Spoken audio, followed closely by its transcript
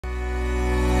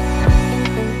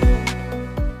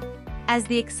As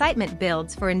the excitement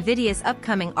builds for Nvidia's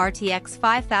upcoming RTX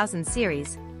 5000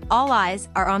 series, all eyes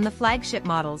are on the flagship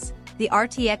models, the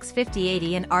RTX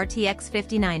 5080 and RTX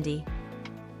 5090.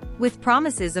 With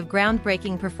promises of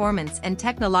groundbreaking performance and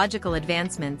technological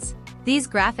advancements, these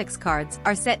graphics cards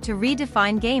are set to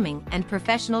redefine gaming and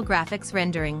professional graphics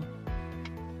rendering.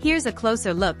 Here's a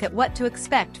closer look at what to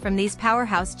expect from these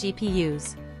powerhouse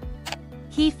GPUs.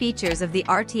 Key features of the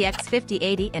RTX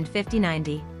 5080 and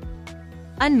 5090.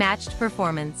 Unmatched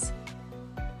performance.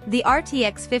 The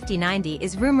RTX 5090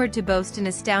 is rumored to boast an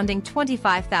astounding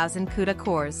 25,000 CUDA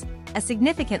cores, a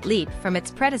significant leap from its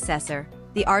predecessor,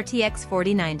 the RTX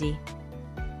 4090.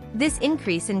 This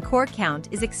increase in core count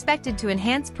is expected to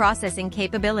enhance processing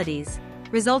capabilities,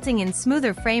 resulting in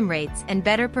smoother frame rates and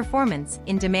better performance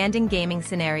in demanding gaming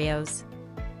scenarios.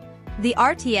 The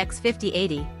RTX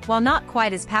 5080, while not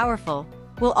quite as powerful,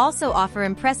 will also offer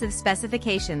impressive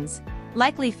specifications,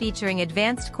 likely featuring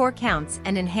advanced core counts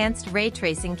and enhanced ray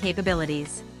tracing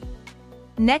capabilities.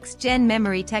 Next-gen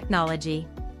memory technology.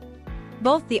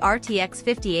 Both the RTX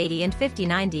 5080 and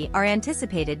 5090 are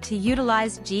anticipated to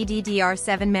utilize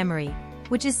GDDR7 memory,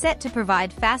 which is set to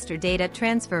provide faster data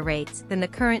transfer rates than the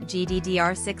current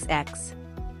GDDR6X.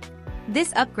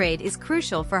 This upgrade is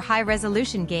crucial for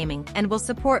high-resolution gaming and will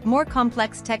support more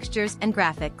complex textures and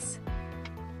graphics.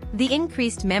 The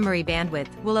increased memory bandwidth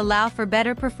will allow for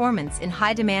better performance in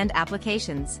high-demand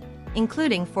applications,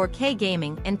 including 4K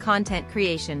gaming and content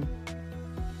creation.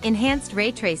 Enhanced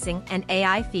ray tracing and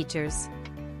AI features.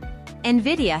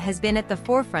 Nvidia has been at the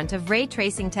forefront of ray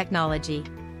tracing technology,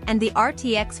 and the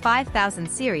RTX 5000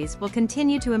 series will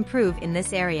continue to improve in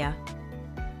this area.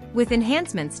 With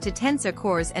enhancements to Tensor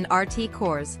cores and RT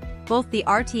cores, both the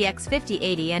RTX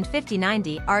 5080 and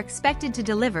 5090 are expected to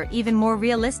deliver even more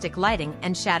realistic lighting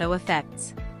and shadow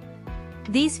effects.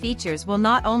 These features will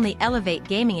not only elevate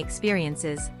gaming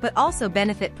experiences but also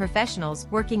benefit professionals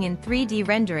working in 3D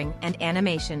rendering and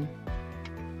animation.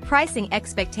 Pricing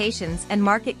expectations and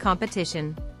market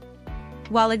competition.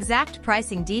 While exact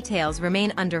pricing details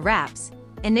remain under wraps,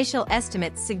 initial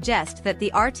estimates suggest that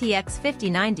the RTX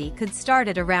 5090 could start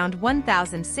at around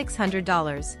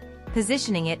 $1,600,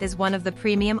 positioning it as one of the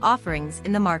premium offerings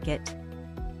in the market.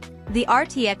 The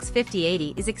RTX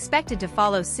 5080 is expected to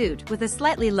follow suit with a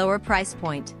slightly lower price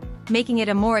point, making it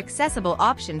a more accessible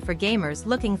option for gamers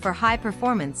looking for high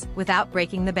performance without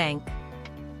breaking the bank.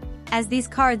 As these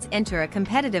cards enter a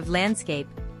competitive landscape,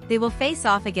 they will face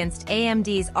off against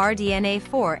AMD's RDNA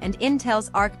 4 and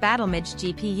Intel's Arc Battlemage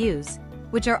GPUs,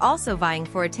 which are also vying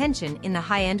for attention in the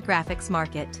high-end graphics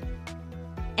market.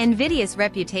 Nvidia's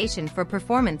reputation for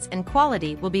performance and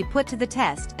quality will be put to the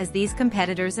test as these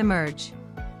competitors emerge.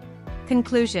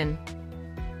 Conclusion.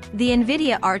 The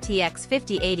Nvidia RTX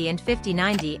 5080 and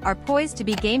 5090 are poised to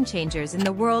be game-changers in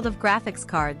the world of graphics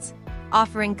cards,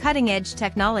 offering cutting-edge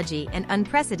technology and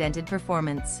unprecedented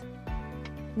performance.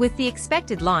 With the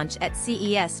expected launch at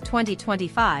CES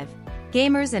 2025,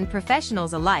 gamers and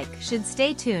professionals alike should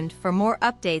stay tuned for more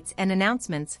updates and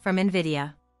announcements from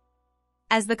Nvidia.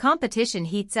 As the competition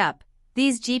heats up,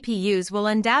 these GPUs will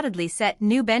undoubtedly set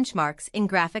new benchmarks in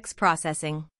graphics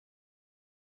processing.